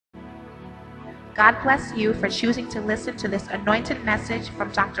God bless you for choosing to listen to this anointed message from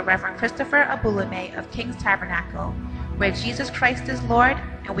Dr. Reverend Christopher Abhulime of King's Tabernacle, where Jesus Christ is Lord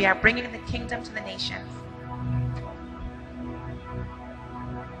and we are bringing the kingdom to the nations.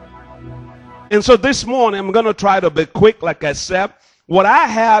 And so this morning, I'm going to try to be quick, like I said. What I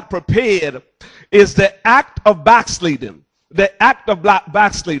had prepared is the act of backsliding. The act of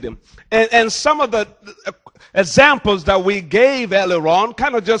backsliding. And some of the examples that we gave earlier on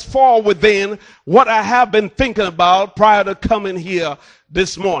kind of just fall within what I have been thinking about prior to coming here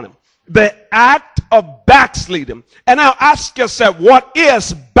this morning. The act of backsliding. And now ask yourself, what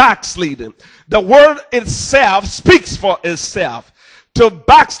is backsliding? The word itself speaks for itself. To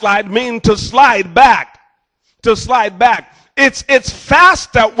backslide means to slide back. To slide back. It's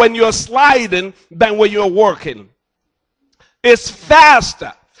faster when you're sliding than when you're working. It's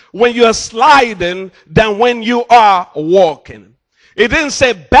faster when you're sliding than when you are walking. It didn't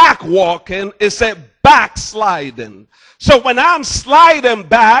say back walking, it said backsliding. So when I'm sliding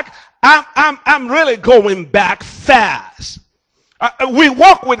back, I'm really going back fast. We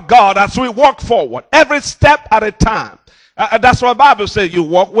walk with God as we walk forward, every step at a time. That's what the Bible says, you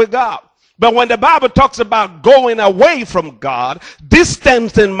walk with God. But when the Bible talks about going away from God,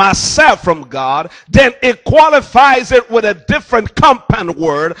 distancing myself from God, then it qualifies it with a different compound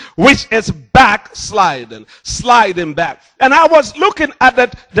word, which is backsliding, sliding back. And I was looking at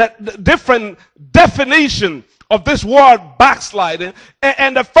the different definition of this word backsliding,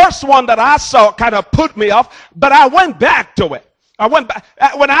 and the first one that I saw kind of put me off, but I went back to it. I went back.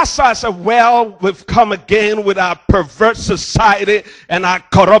 When I saw it, I said, well, we've come again with our perverse society and our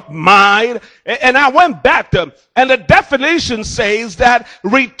corrupt mind. And I went back to them. And the definition says that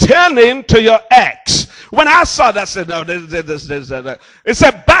returning to your ex. When I saw that, I said, no, it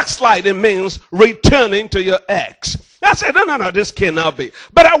said backsliding means returning to your ex. I said, no, this cannot be.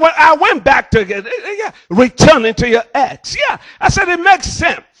 But I went back to it, returning to your ex. Yeah, I said, it makes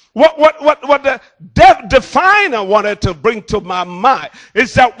sense. What the definer wanted to bring to my mind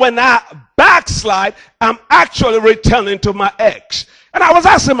is that when I backslide, I'm actually returning to my ex. And I was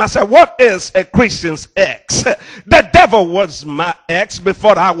asking myself, what is a Christian's ex? The devil was my ex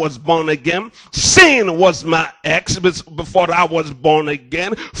before I was born again. Sin was my ex before I was born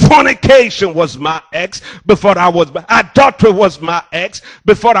again. Fornication was my ex before I was born. Adultery was my ex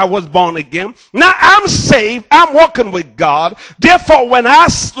before I was born again. Now I'm saved. I'm walking with God. Therefore, when I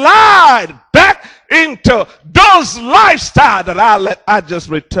slide back into those lifestyles that I just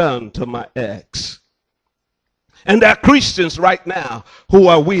return to my ex. And there are Christians right now who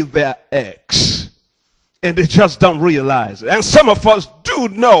are with their ex. And they just don't realize it. And some of us do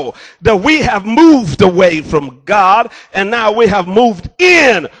know that we have moved away from God. And now we have moved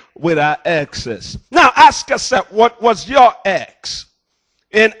in with our exes. Now ask yourself, what was your ex?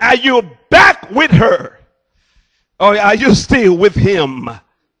 And are you back with her? Or are you still with him?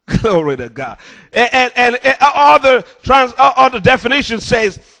 Glory to God. And other definition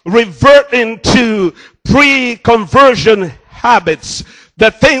says reverting to pre-conversion habits. The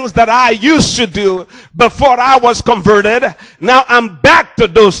things that I used to do before I was converted, now I'm back to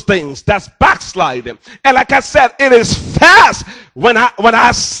those things. That's backsliding. And like I said, it is fast when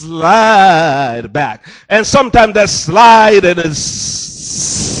I slide back. And sometimes the sliding is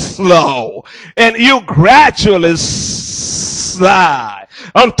slow. And you gradually slide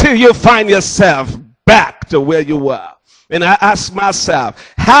until you find yourself back to where you were. And I ask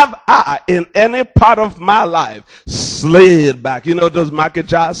myself, have I in any part of my life slid back? You know those Michael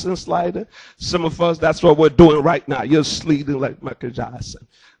Johnson sliding? Some of us, that's what we're doing right now. You're sliding like Michael Johnson.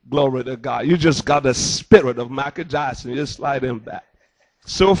 Glory to God. You just got the spirit of Michael Johnson. You're sliding back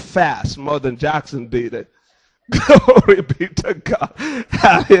so fast, more than Jackson did it. Glory be to God.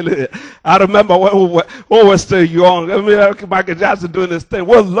 Hallelujah. I remember when we were still young. I mean, Michael Johnson doing this thing.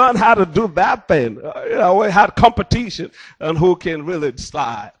 We'll learn how to do that thing. We had competition on who can really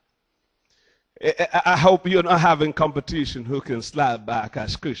slide. I hope you're not having competition who can slide back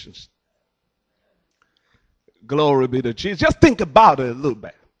as Christians. Glory be to Jesus. Just think about it a little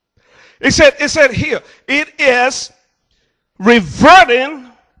bit. It said here, it is reverting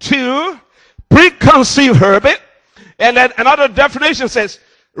to preconceived habit. And then another definition says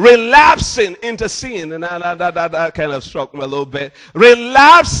relapsing into sin. And that kind of struck me a little bit.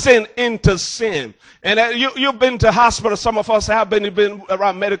 Relapsing into sin. And you've been to hospital. Some of us have been. You've been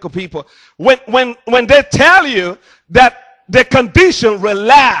around medical people. When they tell you that the condition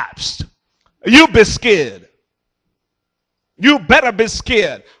relapsed, you be scared. You better be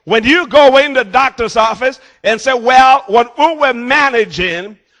scared. When you go in the doctor's office and say, well, what we were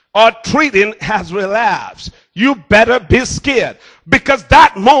managing or treating has relapsed, you better be scared. because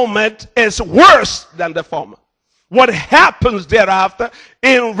that moment is worse than the former. What happens thereafter,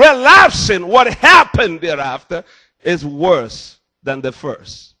 in relapsing, what happened thereafter is worse than the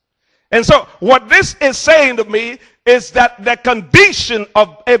first. And so what this is saying to me is that the condition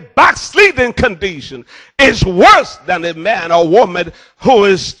of a backsliding condition is worse than a man or woman who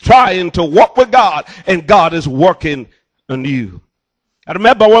is trying to walk with God and God is working on you. I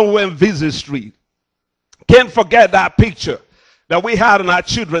remember when we were in Visit Street. Can't forget that picture that we had in our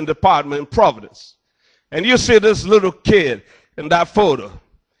children department in Providence. And you see this little kid in that photo.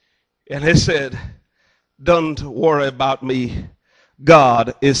 And he said, "Don't worry about me.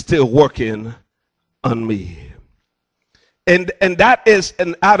 God is still working on me." And that is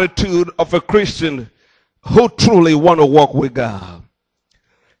an attitude of a Christian who truly want to walk with God.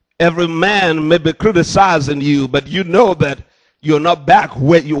 Every man may be criticizing you, but you know that you're not back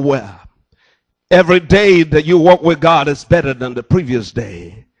where you were. Every day that you walk with God is better than the previous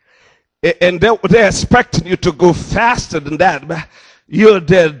day. And they're expecting you to go faster than that. But you're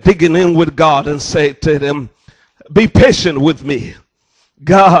there digging in with God and say to them, "Be patient with me.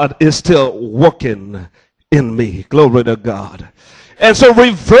 God is still working in me." Glory to God. And so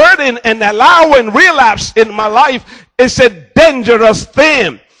reverting and allowing relapse in my life is a dangerous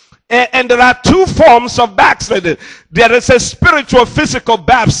thing. And there are two forms of backsliding. There is a spiritual, physical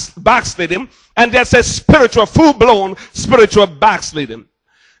backsliding, and there's a spiritual, full-blown spiritual backsliding.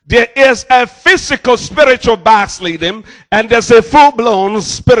 There is a physical spiritual backsliding, and there's a full-blown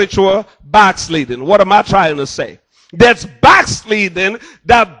spiritual backsliding. What am I trying to say? There's backsliding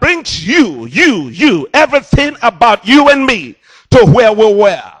that brings you, everything about you and me to where we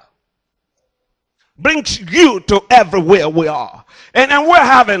were. Brings you to everywhere we are. And we're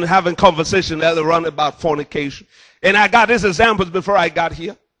having conversation earlier on about fornication. And I got these examples before I got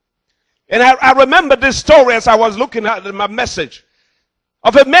here. And I remember this story as I was looking at my message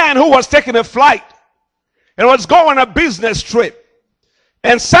of a man who was taking a flight and was going on a business trip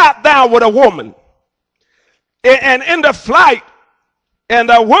and sat down with a woman. And in the flight, and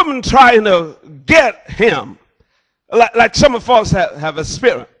a woman trying to get him, like some of us have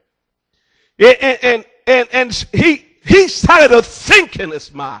experienced. And he started to think in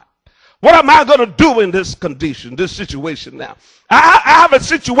his mind, what am I going to do in this condition, this situation now? I have a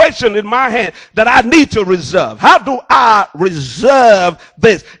situation in my hand that I need to resolve. How do I resolve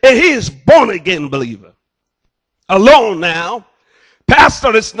this? And he is born again believer. Alone now.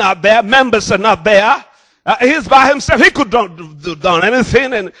 Pastor is not there. Members are not there. He's by himself. He could have done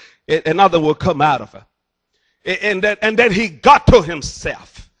anything and nothing will come out of it. And then he got to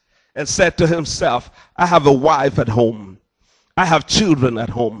himself and said to himself, I have a wife at home. I have children at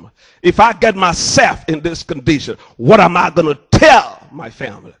home. If I get myself in this condition, what am I going to tell my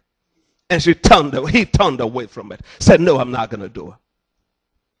family? And he turned away from it. Said, no, I'm not going to do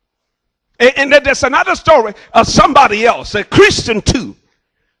it. And then there's another story of somebody else, a Christian too,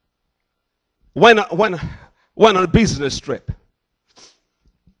 went on a business trip.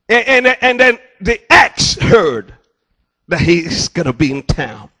 And then the ex heard that he's going to be in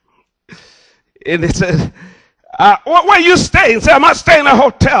town. And he said, where you staying? He said, I'm not staying in a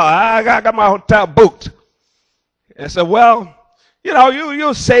hotel. I got my hotel booked. And I said, well, you know,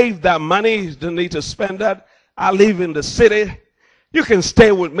 you save that money. You don't need to spend that. I live in the city. You can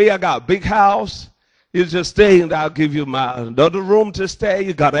stay with me. I got a big house. You just stay and I'll give you another room to stay.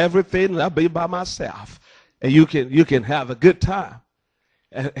 You got everything. And I'll be by myself. And you can have a good time.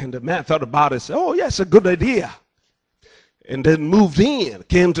 And the man thought about it and said, oh, yeah, it's a good idea. And then moved in,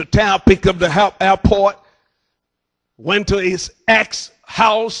 came to town, picked up the airport, went to his ex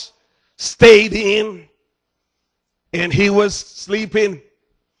house, stayed in, and he was sleeping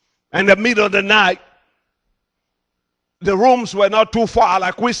in the middle of the night. The rooms were not too far.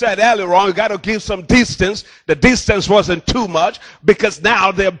 Like we said earlier on, you got to give some distance. The distance wasn't too much because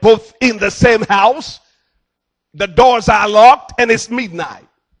now they're both in the same house. The doors are locked and it's midnight.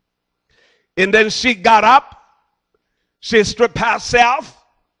 And then she got up. She stripped herself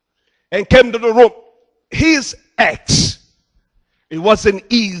and came to the room. His ex, it wasn't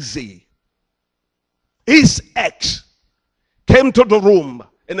easy. His ex came to the room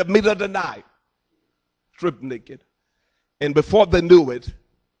in the middle of the night, stripped naked. And before they knew it,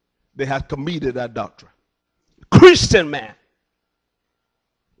 they had committed adultery. Christian man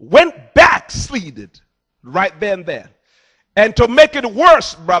went backslided right then and there. And to make it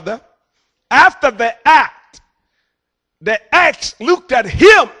worse, brother, after the act, the ex looked at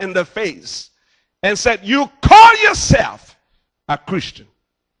him in the face and said, you call yourself a Christian.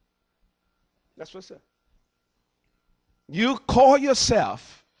 That's what it said. You call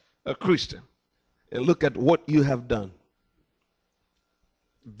yourself a Christian. And look at what you have done.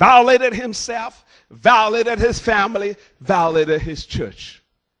 violated himself, violated his family, violated his church.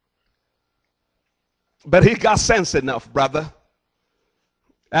 But he got sense enough, brother.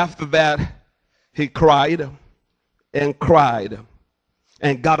 After that, he cried and cried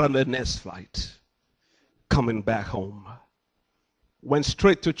and got on the next flight coming back home. Went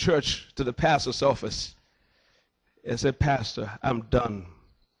straight to church, to the pastor's office, and said, Pastor, I'm done.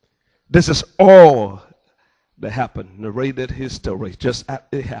 This is all that happened. Narrated his story just as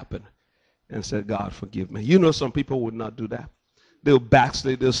it happened and said, God, forgive me. You know, some people would not do that. They'll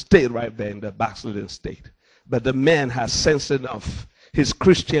backslide. They'll stay right there in the backsliding state. But the man has sense enough. His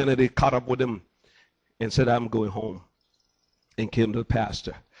Christianity caught up with him and said, I'm going home. And came to the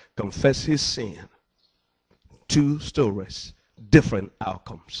pastor, confessed his sin. 2 stories, different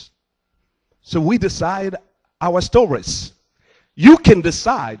outcomes. So we decide our stories. You can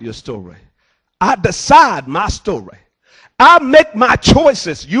decide your story. I decide my story. I make my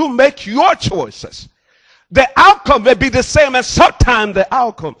choices. You make your choices. The outcome may be the same, and sometimes the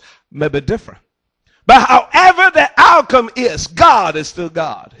outcome may be different. But however the outcome is, God is still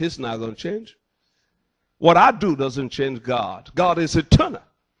God. He's not going to change. What I do doesn't change God. God is eternal.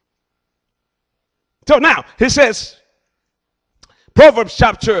 So now, he says, Proverbs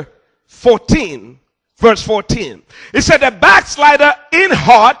chapter 14, verse 14. He said, the backslider in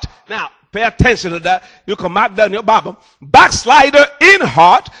heart, now pay attention to that. You can mark that in your Bible. Backslider in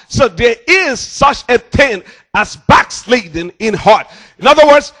heart. So there is such a thing as backsliding in heart. In other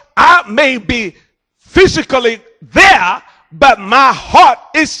words, I may be physically there, but my heart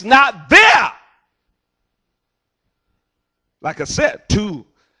is not there. Like I said, 2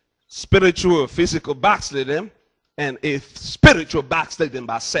 spiritual, physical backsliding and a spiritual backsliding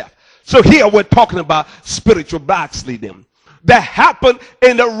by self. So here we're talking about spiritual backsliding that happen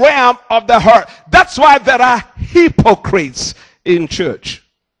in the realm of the heart. That's why there are hypocrites in church.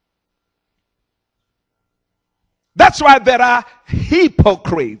 That's why there are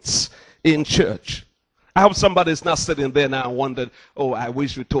hypocrites in church. I hope somebody's not sitting there now and wondering, oh, I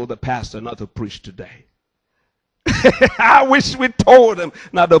wish we told the pastor not to preach today. I wish we told him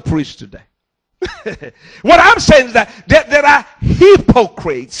not to preach today. What I'm saying is that there are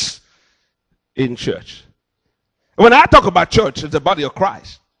hypocrites in church. When I talk about church, it's the body of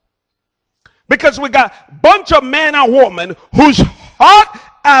Christ. Because we got a bunch of men and women whose heart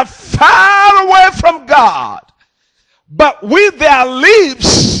are far away from God. But with their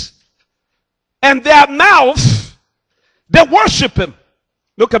lips and their mouth, they worship him.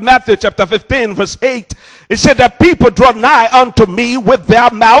 Look at Matthew chapter 15, verse 8. It said that people draw nigh unto me with their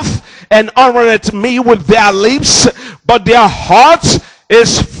mouth and honor me with their lips, but their heart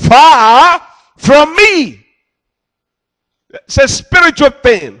is far from me. It's a spiritual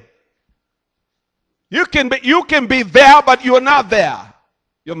thing. You can be there, but you're not there.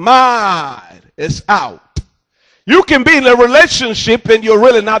 Your mind is out. You can be in a relationship and you're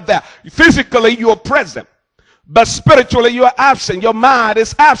really not there. Physically, you're present. But spiritually, you're absent. Your mind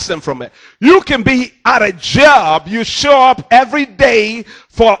is absent from it. You can be at a job. You show up every day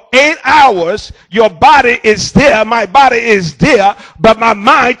for 8 hours. Your body is there. My body is there. But my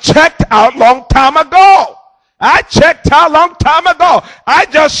mind checked out long time ago. I checked out long time ago. I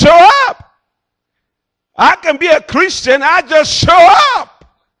just show up. I can be a Christian. I just show up.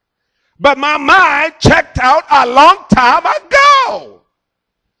 But my mind checked out a long time ago.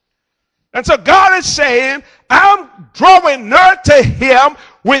 And so God is saying, I'm drawing near to him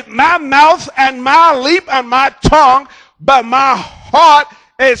with my mouth and my lip and my tongue, but my heart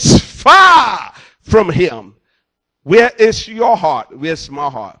is far from him. Where is your heart? Where's my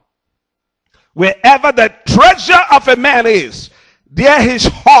heart? Wherever the treasure of a man is, there his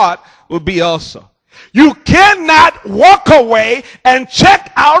heart will be also. You cannot walk away and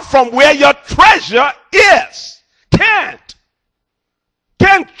check out from where your treasure is. Can't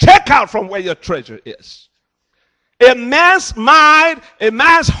check out from where your treasure is. A man's mind, a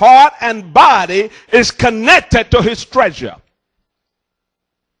man's heart and body is connected to his treasure.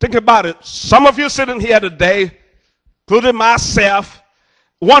 Think about it. Some of you sitting here today, including myself,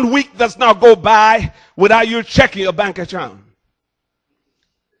 1 week does not go by without you checking your bank account.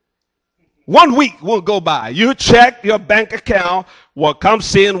 1 week will go by. You check your bank account, what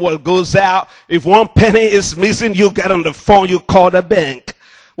comes in, what goes out. If 1 penny is missing, you get on the phone, you call the bank.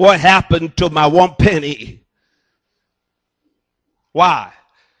 What happened to my 1 penny? Why?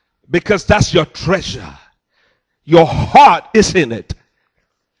 Because that's your treasure. Your heart is in it.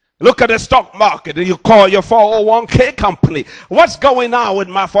 Look at the stock market and you call your 401k company. What's going on with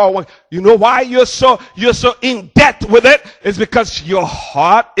my 401k? You know why you're so in debt with it? It's because your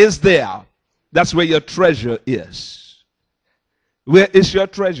heart is there. That's where your treasure is. Where is your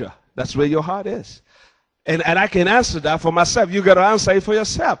treasure? That's where your heart is. And I can answer that for myself. You got to answer it for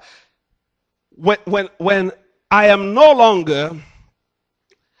yourself. When I am no longer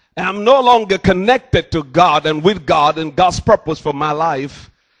connected to God and with God and God's purpose for my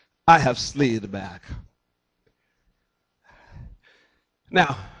life, I have slid back.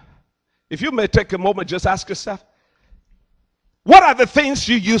 Now, if you may take a moment, just ask yourself, what are the things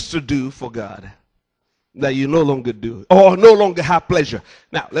you used to do for God that you no longer do or no longer have pleasure?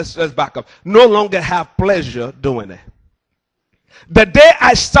 Now, let's back up. No longer have pleasure doing it. The day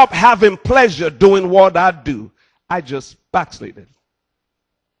I stop having pleasure doing what I do, I just backslided.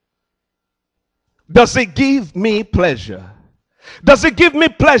 Does it give me pleasure? Does it give me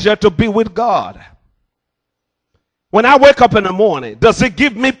pleasure to be with God? When I wake up in the morning, does it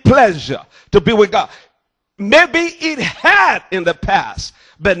give me pleasure to be with God? Maybe it had in the past,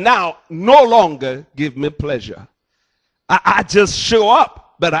 but now no longer give me pleasure. I just show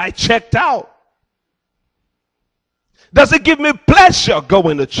up, but I checked out. Does it give me pleasure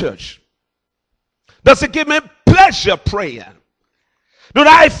going to church? Does it give me pleasure praying? Do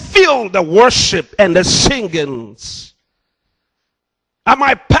I feel the worship and the singings? Am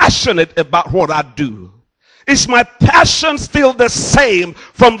I passionate about what I do? Is my passion still the same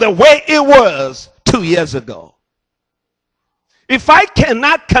from the way it was 2 years ago? If I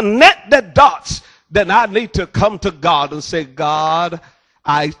cannot connect the dots, then I need to come to God and say, God,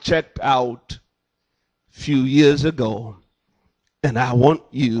 I checked out a few years ago, and I want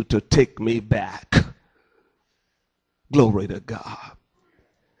you to take me back. Glory to God.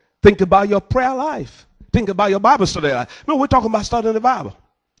 Think about your prayer life. Think about your Bible study life. We're talking about studying the Bible.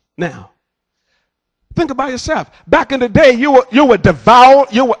 Now, think about yourself. Back in the day, you would devour,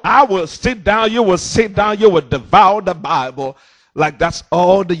 I would sit down, you would sit down, you would devour the Bible like that's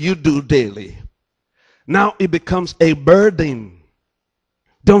all that you do daily. Now it becomes a burden.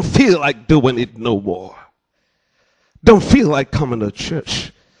 Don't feel like doing it no more. Don't feel like coming to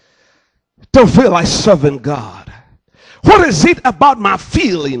church. Don't feel like serving God. What is it about my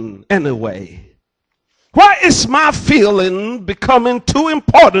feeling anyway? Why is my feeling becoming too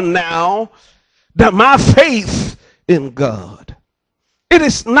important now than my faith in God? It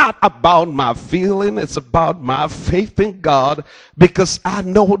is not about my feeling, it's about my faith in God, because I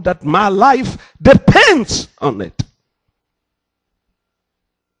know that my life depends on it.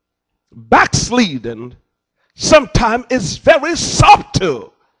 Backsliding sometimes is very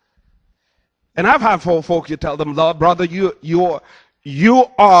subtle. And I've had folk, you tell them, Lord, brother, you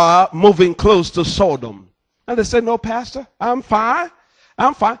are moving close to Sodom. And they say, no, pastor, I'm fine.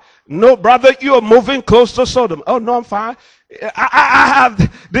 I'm fine. No, brother, you are moving close to Sodom. Oh, no, I'm fine. I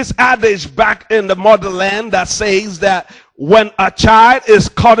have this adage back in the motherland that says that when a child is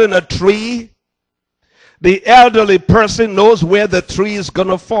caught in a tree, the elderly person knows where the tree is going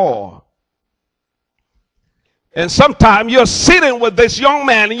to fall. And sometimes you're sitting with this young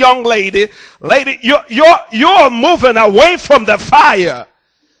man, young lady, you're moving away from the fire.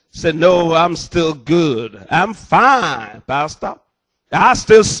 Say, no, I'm still good. I'm fine, pastor. I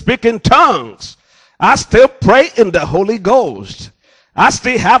still speak in tongues. I still pray in the Holy Ghost. I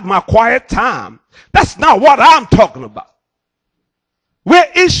still have my quiet time. That's not what I'm talking about. Where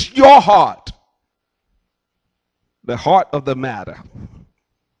is your heart? The heart of the matter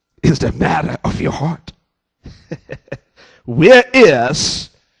is the matter of your heart. Where is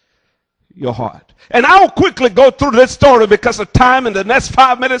your heart? And I'll quickly go through this story because of time. In the next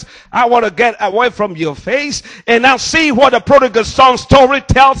 5 minutes, I want to get away from your face and now see what the prodigal son story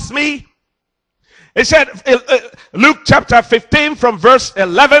tells me. It said, Luke chapter 15 from verse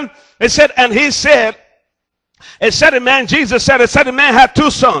 11, it said, and he said, Jesus said, a certain man had 2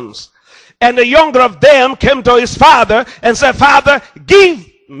 sons. And the younger of them came to his father and said, Father, give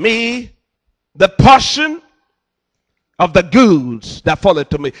me the portion of the goods that fall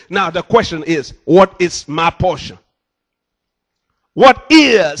to me. Now the question is, what is my portion? What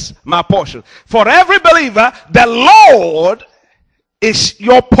is my portion? For every believer, the Lord is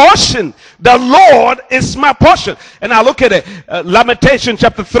your portion. The Lord is my portion. And I look at it, Lamentation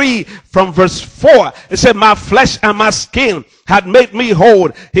chapter 3 from verse 4. It said, my flesh and my skin had made me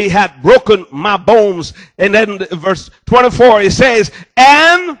whole. He had broken my bones. And then verse 24, it says,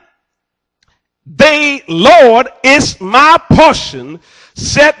 and the Lord is my portion,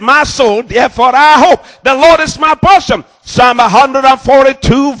 said my soul, therefore I hope. The Lord is my portion. Psalm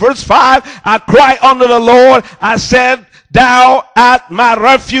 142 verse 5, I cry unto the Lord, I said, thou art my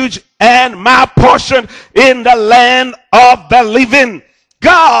refuge and my portion in the land of the living.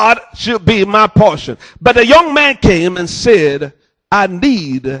 God should be my portion. But the young man came and said, I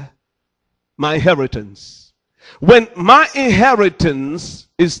need my inheritance. When my inheritance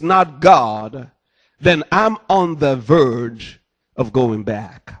is not God, then I'm on the verge of going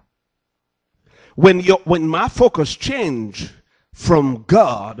back. When my focus change from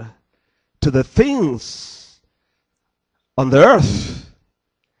God to the things on the earth,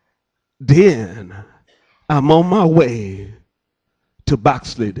 then I'm on my way to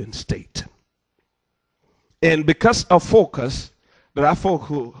backsliding state. And because of focus, there are folk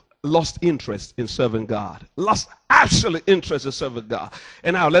who lost interest in serving God. Lost actually interest in serving God.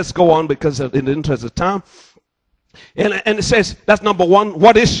 And now let's go on because in the interest of time. And it says, that's number one,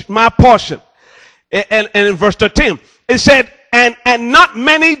 what is my portion? And in verse 13, it said, and not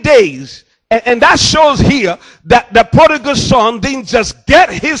many days. And that shows here that the prodigal son didn't just get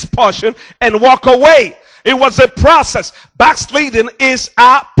his portion and walk away. It was a process. Backsliding is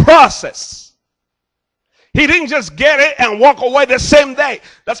a process. He didn't just get it and walk away the same day.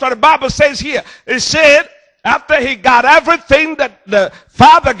 That's what the Bible says here. It said, after he got everything that the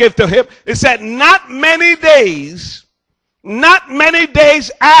father gave to him, it said, not many days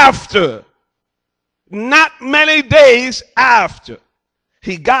after,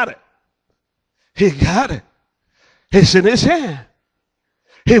 he got it. He got it. It's in his hand.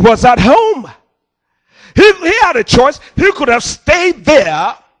 He was at home. He had a choice. He could have stayed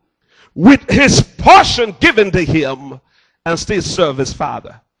there with his portion given to him and still serve his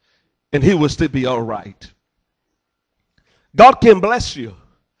father, and he will still be all right. God can bless you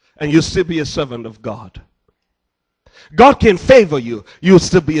and you'll still be a servant of God. God can favor you, you'll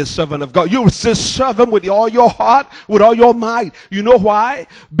still be a servant of God. You will still serve him with all your heart, with all your might. You know why?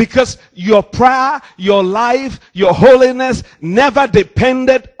 Because your prayer, your life, your holiness never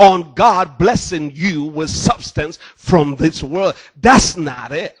depended on God blessing you with substance from this world. That's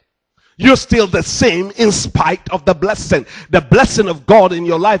not it. You're still the same in spite of the blessing. The blessing of God in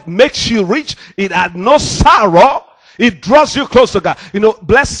your life makes you rich. It had no sorrow. It draws you close to God. You know,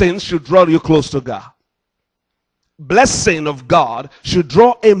 blessings should draw you close to God. Blessing of God should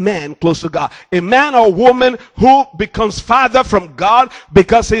draw a man close to God. A man or woman who becomes father from God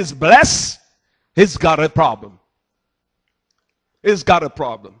because he's blessed, he's got a problem. He's got a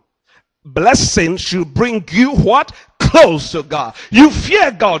problem. Blessing should bring you what? Close to God. You fear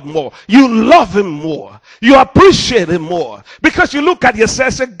God more. You love him more. You appreciate him more. Because you look at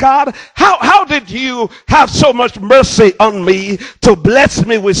yourself and say, God, how did you have so much mercy on me to bless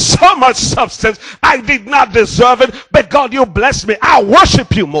me with so much substance? I did not deserve it, but God, you blessed me. I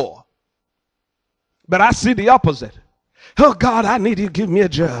worship you more. But I see the opposite. Oh God, I need you to give me a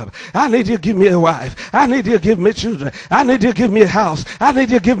job. I need you to give me a wife. I need you to give me children. I need you to give me a house. I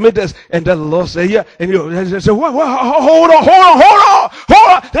need you to give me this. And then the Lord say, yeah. And you say, hold on.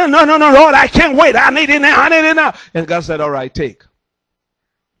 No, Lord, I can't wait. I need it now. And God said, all right, take.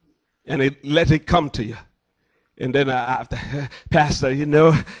 And he let it come to you. And then after, Pastor, you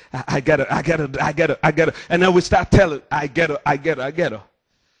know, I get it. And then we start telling, I get it.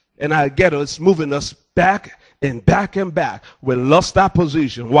 And I get it. It's moving us back and back and back. We lost our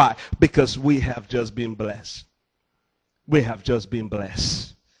position. Why? Because we have just been blessed. We have just been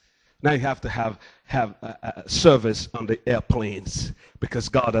blessed. Now you have to have service on the airplanes because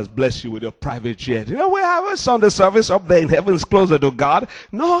God has blessed you with your private jet. You know, we have a Sunday service up there in heaven is closer to God.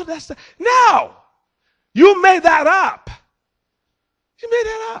 No, no. You made that up. You made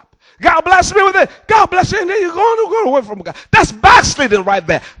that up. God bless me with it. God bless you, and then you're going away from God. That's backsliding right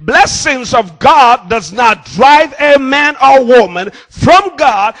there. Blessings of God does not drive a man or woman from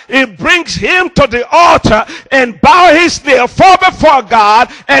God. It brings him to the altar and bow his knee, fall before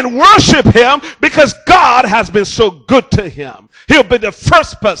God and worship him because God has been so good to him. He'll be the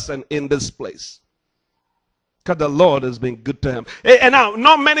first person in this place because the Lord has been good to him. And now,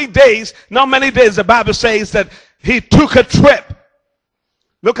 not many days, the Bible says that he took a trip.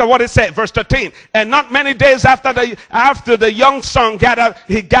 Look at what it said, verse 13. And not many days after the young son gathered,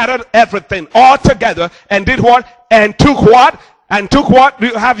 he gathered everything all together and did what? And took what? And took what? Do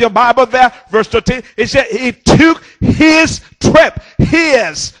you have your Bible there? Verse 13. It said he took his trip.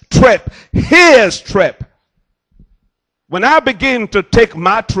 His trip. His trip. When I begin to take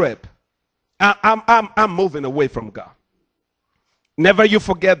my trip, I'm moving away from God. Never you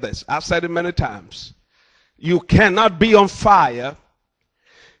forget this. I've said it many times. You cannot be on fire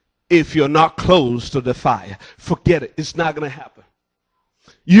if you're not close to the fire. Forget it. It's not going to happen.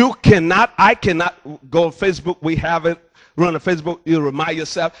 You cannot, I cannot go on Facebook. We have it. Run on Facebook. You remind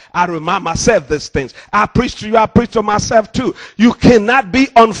yourself. I remind myself these things. I preach to you. I preach to myself too. You cannot be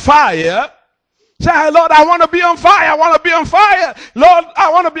on fire. Say, Lord, I want to be on fire. I want to be on fire. Lord, I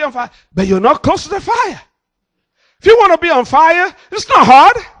want to be on fire. But you're not close to the fire. If you want to be on fire, it's not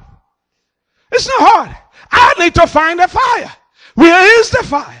hard. It's not hard. I need to find the fire. Where is the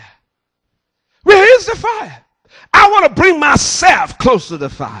fire? Where is the fire? I want to bring myself close to the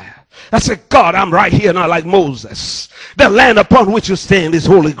fire. I said, God, I'm right here now like Moses. The land upon which you stand is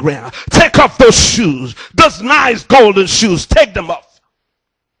holy ground. Take off those shoes, those nice golden shoes. Take them off.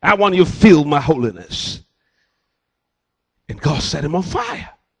 I want you to feel my holiness. And God set him on fire.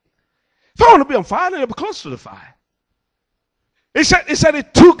 If I want to be on fire, I need to be close to the fire. He said he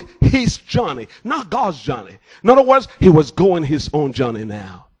took his journey, not God's journey. In other words, he was going his own journey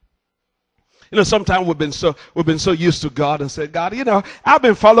now. You know, sometimes we've been so used to God and said, God, you know, I've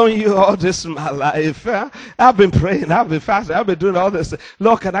been following you all this in my life. I've been praying, I've been fasting, I've been doing all this.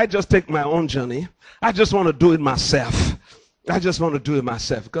 Lord, can I just take my own journey? I just want to do it myself. I just want to do it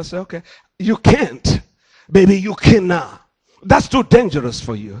myself. God said, okay, you can't. Baby, you cannot. That's too dangerous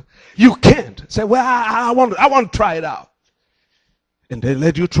for you. You can't. Say, well, I want to try it out. And they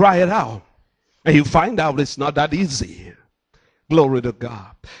let you try it out. And you find out it's not that easy. Glory to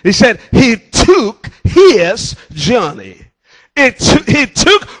God. He said he took his journey. He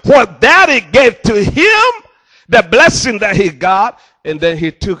took what daddy gave to him, the blessing that he got, and then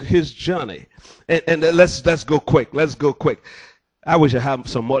he took his journey. And let's go quick. Let's go quick. I wish I had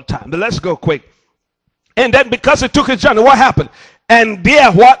some more time, but let's go quick. And then because he took his journey, what happened? And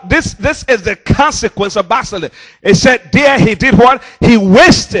there, what? This is the consequence of backsliding. It said there he did what? He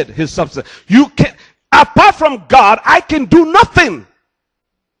wasted his substance. You can, apart from God, I can do nothing.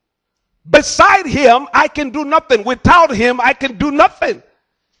 Beside him, I can do nothing. Without him, I can do nothing.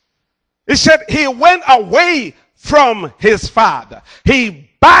 It said he went away from his father. He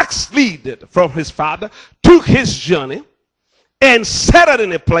backslided from his father, took his journey, and settled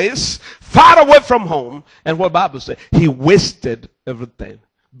in a place far away from home. And what the Bible says, he wasted everything.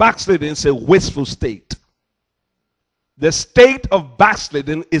 Backsliding is a wasteful state. The state of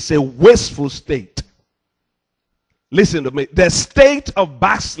backsliding is a wasteful state. Listen to me. The state of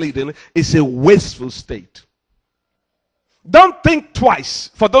backsliding is a wasteful state. Don't think twice.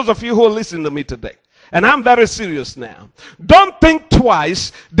 For those of you who are listening to me today, and I'm very serious now, don't think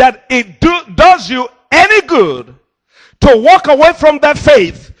twice that it does you any good to walk away from that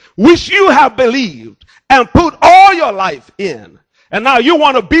faith which you have believed and put all your life in. And now you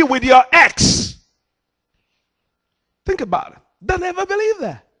want to be with your ex. Think about it. Don't ever believe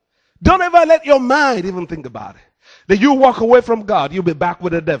that. Don't ever let your mind even think about it. That you walk away from God, you'll be back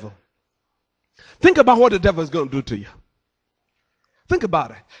with the devil. Think about what the devil is going to do to you. Think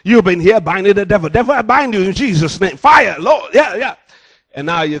about it. You've been here binding the devil. Devil, I bind you in Jesus' name. Fire, Lord. Yeah. And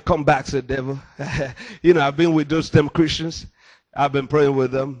now you come back to the devil. You know, I've been with those damn Christians. I've been praying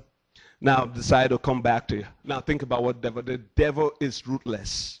with them. Now I've decided to come back to you. Now think about what devil. The devil is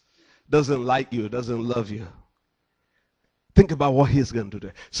ruthless. Doesn't like you. Doesn't love you. Think about what he's going to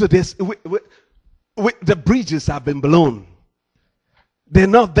do. So there's, the bridges have been blown. They're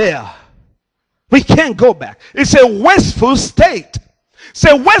not there. We can't go back. It's a wasteful state. It's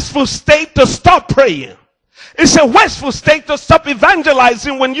a wasteful state to stop praying. It's a wasteful state to stop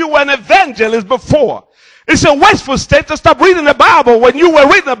evangelizing when you were an evangelist before. It's a wasteful state to stop reading the Bible when you were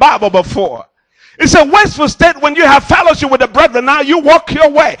reading the Bible before. It's a wasteful state when you have fellowship with the brethren. Now you walk your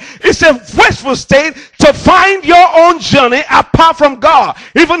way. It's a wasteful state to find your own journey apart from God.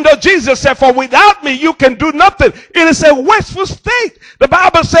 Even though Jesus said, for without me you can do nothing. It is a wasteful state. The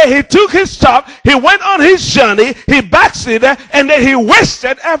Bible says he took his stuff, he went on his journey, he backslided, and then he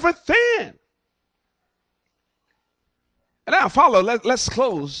wasted everything. And now follow, let's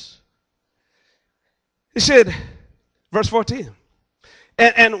close. He said, verse 14.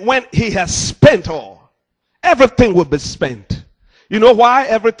 And when he has spent all, everything will be spent. You know why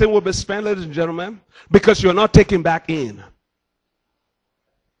everything will be spent, ladies and gentlemen? Because you're not taking back in.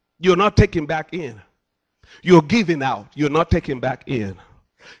 You're not taking back in. You're giving out. You're not taking back in.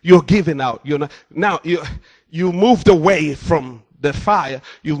 You're giving out. You're not. Now you moved away from the fire.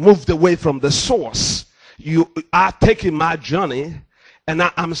 You moved away from the source. You are taking my journey, and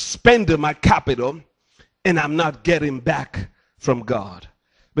I'm spending my capital, and I'm not getting back from God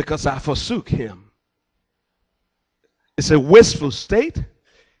because I forsook him. It's a wasteful state,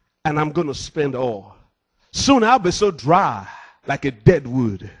 and I'm going to spend all. Soon I'll be so dry like a dead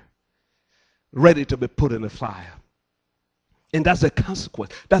wood, ready to be put in the fire. And that's the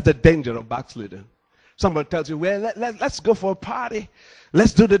consequence. That's the danger of backsliding. Somebody tells you, well, let's go for a party.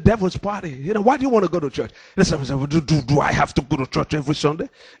 Let's do the devil's party. You know, why do you want to go to church? And somebody says, well, do I have to go to church every Sunday?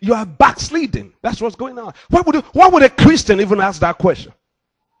 You are backsliding. That's what's going on. Why would a Christian even ask that question?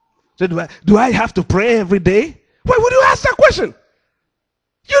 So do I have to pray every day? Why would you ask that question?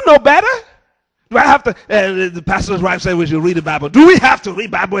 You know better. Do I have to, the pastor's wife said we should read the Bible. Do we have to read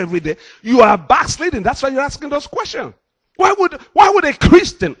Bible every day? You are backsliding. That's why you're asking those questions. Why would a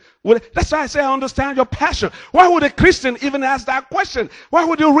Christian, that's why I say I understand your passion. Why would a Christian even ask that question? Why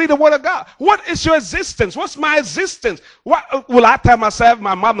would you read the Word of God? What is your existence? What's my existence? What, will I tell myself,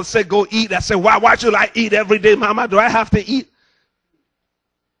 my mama said go eat. I said, why should I eat every day, mama? Do I have to eat?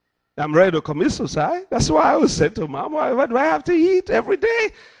 I'm ready to commit suicide. That's why I always said to mom, why do I have to eat every day?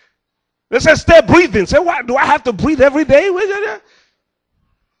 They said, stay breathing. Say, why do I have to breathe every day?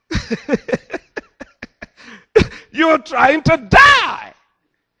 You're trying to die.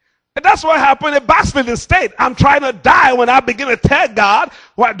 And that's what happened in backsliding state. I'm trying to die when I begin to tell God,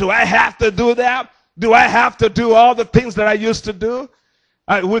 what, do I have to do that? Do I have to do all the things that I used to do?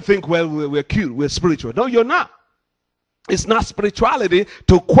 We think, well, we're cute, we're spiritual. No, you're not. It's not spirituality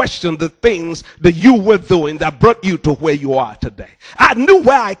to question the things that you were doing that brought you to where you are today. I knew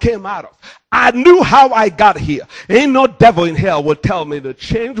where I came out of. I knew how I got here. Ain't no devil in hell will tell me to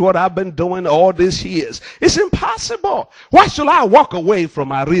change what I've been doing all these years. It's impossible. Why should I walk away from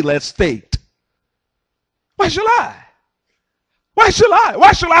my real estate? Why should I? Why should I?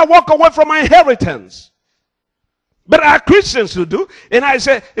 Why should I walk away from my inheritance? But our Christians who do. And he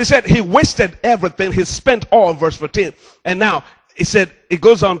said he wasted everything. He spent all, verse 14. And now he said, it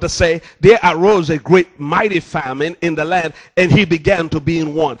goes on to say, there arose a great mighty famine in the land, and he began to be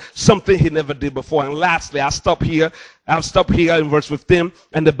in want, something he never did before. And lastly, I'll stop here in verse 15.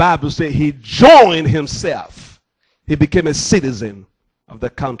 And the Bible says he joined himself. He became a citizen of the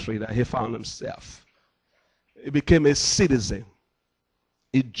country that he found himself. He became a citizen.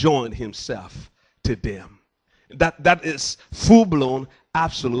 He joined himself to them. That is full-blown,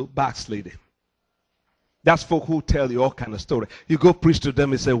 absolute backsliding. That's folk who tell you all kind of story. You go preach to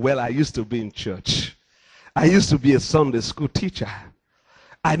them and say, well, I used to be in church. I used to be a Sunday school teacher.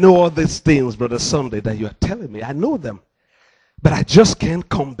 I know all these things, Brother Sunday, that you are telling me. I know them. But I just can't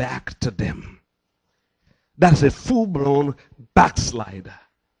come back to them. That's a full-blown backslider.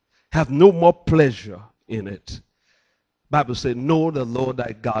 Have no more pleasure in it. Bible says, know the Lord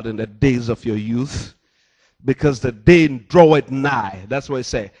thy God in the days of your youth, because the day draweth nigh. That's what it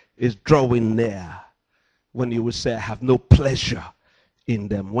says, is drawing near. When you will say, I have no pleasure in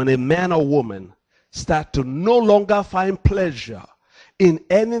them. When a man or woman start to no longer find pleasure in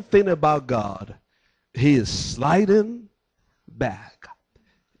anything about God, he is sliding back.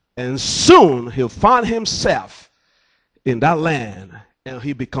 And soon he'll find himself in that land, and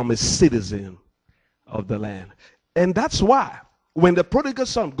he become a citizen of the land. And that's why when the prodigal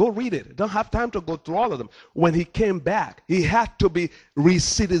son, go read it. Don't have time to go through all of them. When he came back, he had to be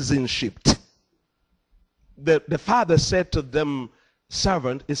re-citizenshiped. The father said to them,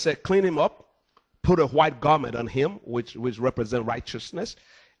 servant, he said, clean him up, put a white garment on him, which represent righteousness.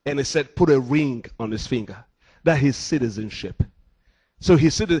 And he said, put a ring on his finger. That his citizenship. So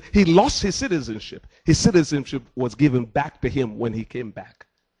he lost his citizenship. His citizenship was given back to him when he came back.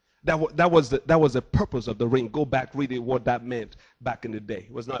 That was the purpose of the ring. Go back, read it, what that meant back in the day.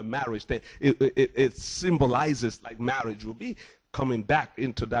 It was not a marriage thing. It symbolizes like marriage will be coming back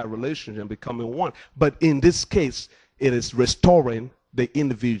into that relationship and becoming one. But in this case, it is restoring the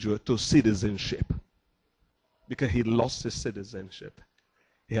individual to citizenship, because he lost his citizenship.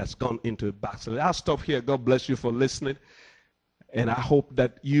 He has gone into a backslide. I'll stop here. God bless you for listening. And I hope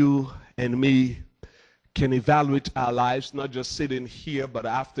that you and me can evaluate our lives, not just sitting here, but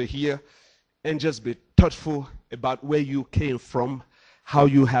after here, and just be thoughtful about where you came from, how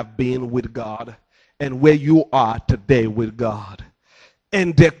you have been with God, and where you are today with God.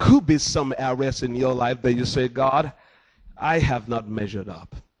 And there could be some areas in your life that you say, God, I have not measured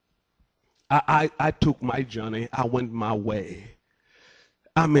up. I took my journey. I went my way.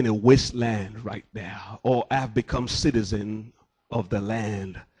 I'm in a wasteland right now, or I've become citizen of the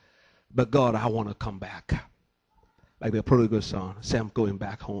land. But God, I want to come back. Like the prodigal son, say, I'm going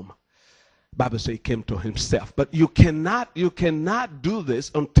back home. Bible says he came to himself. But you cannot do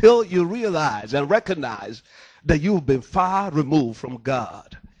this until you realize and recognize that you've been far removed from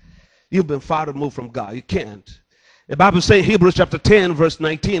God. You've been far removed from God. You can't. The Bible says in Hebrews chapter 10, verse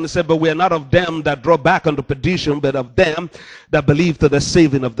 19, it said, but we are not of them that draw back unto perdition, but of them that believe to the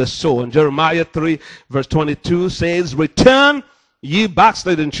saving of the soul. And Jeremiah 3, verse 22 says, return, ye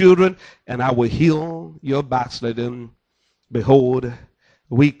backslidden children, and I will heal your backsliding. Behold,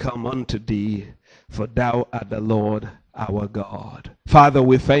 we come unto thee, for thou art the Lord our God. Father,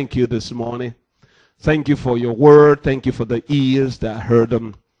 we thank you this morning. Thank you for your word. Thank you for the ears that heard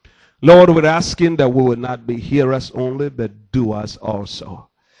them. Lord, we're asking that we will not be hearers only, but doers also.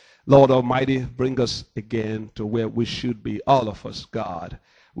 Lord Almighty, bring us again to where we should be, all of us, God.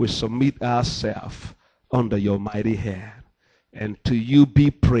 we submit ourselves under your mighty hand. And to you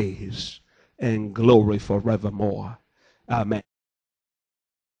be praise and glory forevermore. Amen.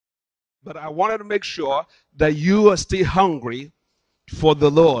 But I wanted to make sure that you are still hungry for the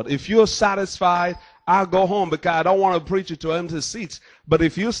Lord. If you're satisfied, I'll go home because I don't want to preach it to empty seats. But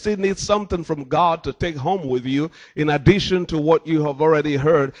if you still need something from God to take home with you, in addition to what you have already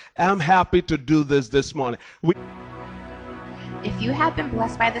heard, I'm happy to do this morning. If you have been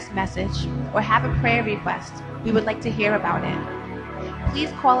blessed by this message or have a prayer request, we would like to hear about it. Please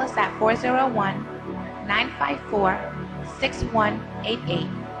call us at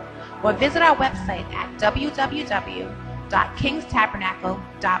 401-954-6188 or visit our website at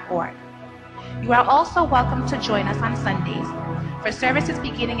www.kingstabernacle.org. You are also welcome to join us on Sundays for services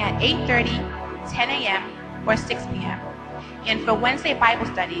beginning at 8:30, 10 a.m., or 6 p.m., and for Wednesday Bible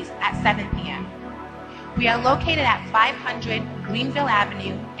studies at 7 p.m. We are located at 500 Greenville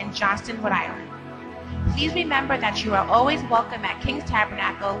Avenue in Johnston, Rhode Island. Please remember that you are always welcome at King's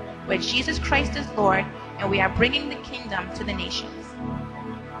Tabernacle, where Jesus Christ is Lord, and we are bringing the kingdom to the nations.